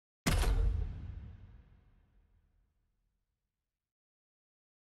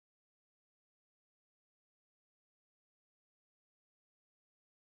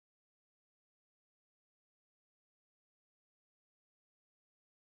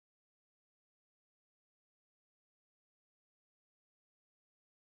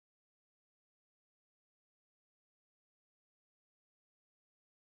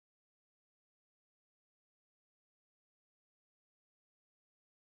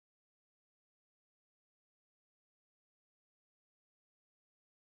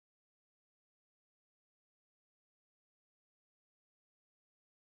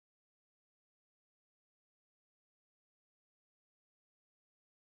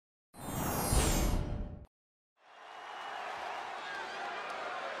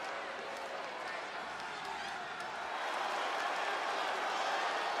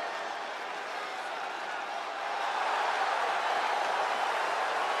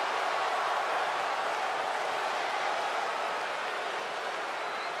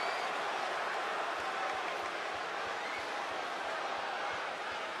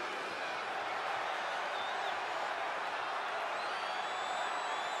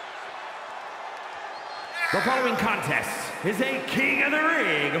The following contest is a King of the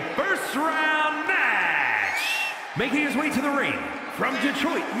Ring first round match. Making his way to the ring from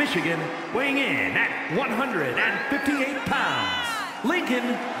Detroit, Michigan, weighing in at 158 pounds,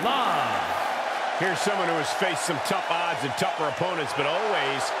 Lincoln Love. Here's someone who has faced some tough odds and tougher opponents, but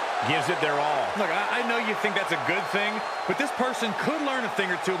always gives it their all. Look, I know you think that's a good thing, but this person could learn a thing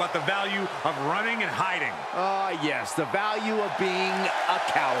or two about the value of running and hiding. Yes, the value of being a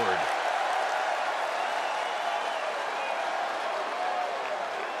coward.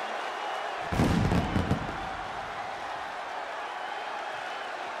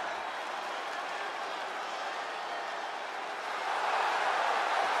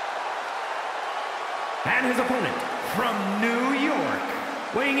 And his opponent from New York,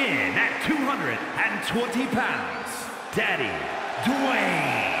 weighing in at 220 pounds, Daddy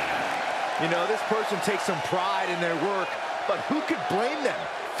Dwayne. You know, this person takes some pride in their work, but who could blame them?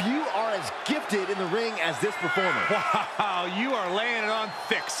 Few are as gifted in the ring as this performer. Wow, you are laying it on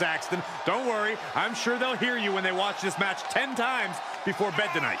thick, Saxton. Don't worry, I'm sure they'll hear you when they watch this match 10 times before bed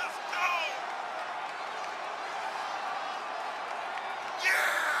tonight.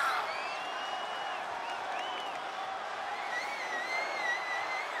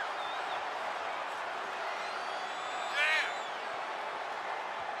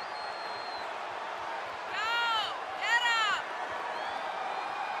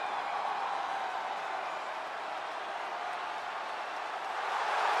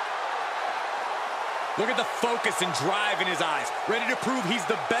 Look at the focus and drive in his eyes, ready to prove he's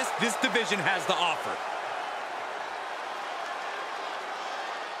the best this division has to offer.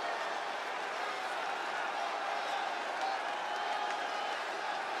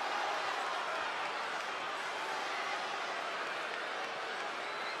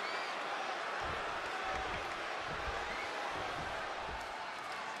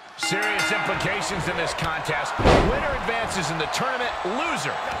 Serious implications in this contest. Winner advances in the tournament.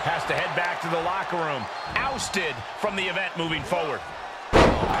 Loser has to head back to the locker room. Ousted from the event moving forward.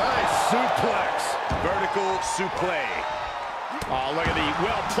 Nice suplex. Vertical suplex. Oh, look at the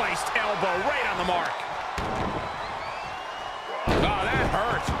well-placed elbow right on the mark. Oh, that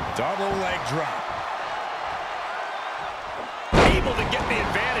hurt. Double leg drop. Able to get the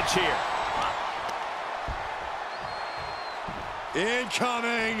advantage here.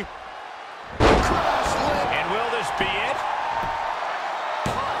 Incoming. And will this be it?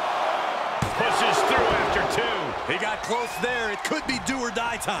 Pushes through after two. He got close there. It could be do or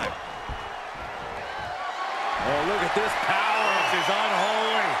die time. Oh, look at this power. This is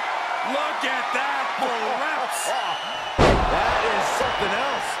unholy. Look at that for reps. That is something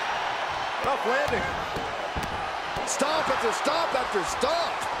else. Tough landing. Stop after stop after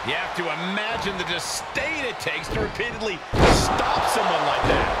stop. You have to imagine the disdain it takes to repeatedly stop someone like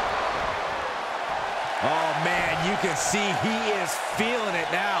that. Oh, man, you can see he is feeling it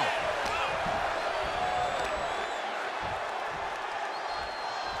now.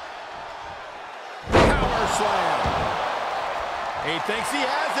 Power slam. He thinks he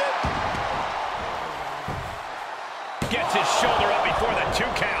has it. Gets his shoulder up before the 2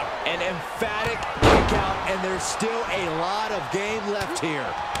 count. An emphatic kick out, and there's still a lot of game left here.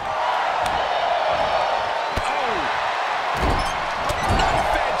 Oh!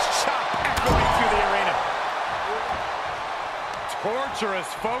 Knife-edge chop echoing through the arena. Torturous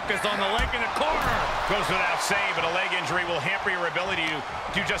focus on the leg in the corner. Goes without saying, but a leg injury will hamper your ability to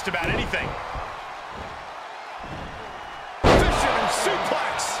do just about anything. Fisherman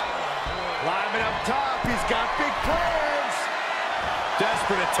suplex. Climbing up top, he's got big plans.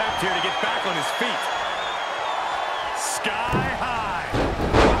 Desperate attempt here to get back on his feet. Sky high.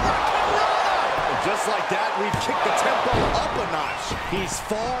 Just like that, we've kicked the tempo up a notch. He's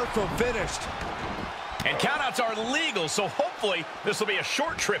far from finished. And countouts are legal, so hopefully this will be a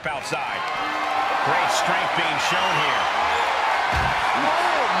short trip outside. Great strength being shown here.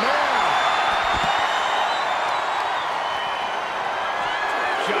 Oh, man.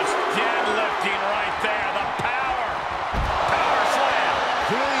 Just deadlifting right there. The power. Power slam.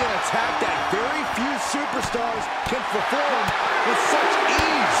 Clearly an attack that very few superstars can perform with such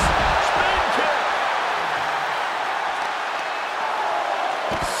ease. Spin kick.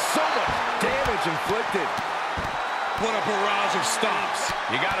 So much damage inflicted. What a barrage of stops.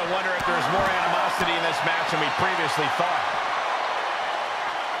 You got to wonder if there's more animosity in this match than we previously thought.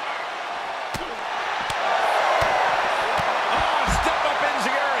 Oh, step up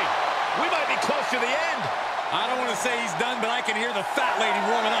enziguri. We might be close to the end. I don't want to say he's done, but I can hear the fat lady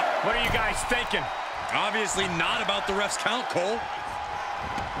warming up. What are you guys thinking? Obviously not about the ref's count, Cole.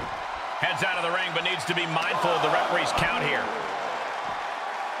 Heads out of the ring, but needs to be mindful of the referee's count here.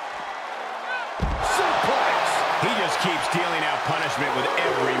 Suplex. keeps dealing out punishment with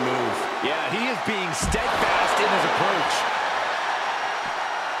every move. Yeah, he is being steadfast in his approach.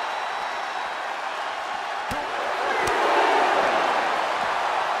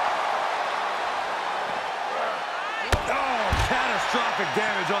 Oh, catastrophic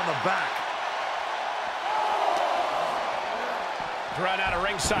damage on the back. Run out of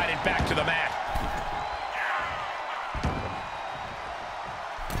ringside and back to the mat.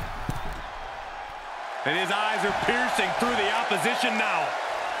 And his eyes are piercing through the opposition now.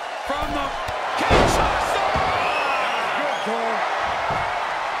 From the Kinshasa! good call.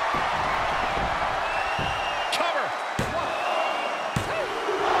 Cover.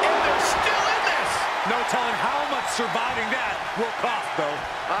 And they're still in this. No telling how much surviving that will cost, though.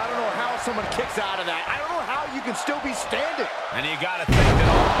 I don't know how someone kicks out of that. I don't know how you can still be standing. And you got to think that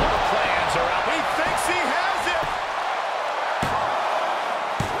all the plans are out. He thinks he has it.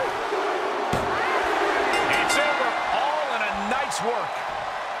 It's over. All in a night's work.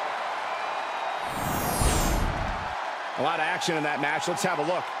 A lot of action in that match. Let's have a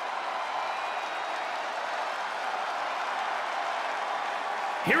look.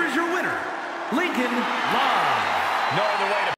 Here is your winner, Lincoln Love. No other way to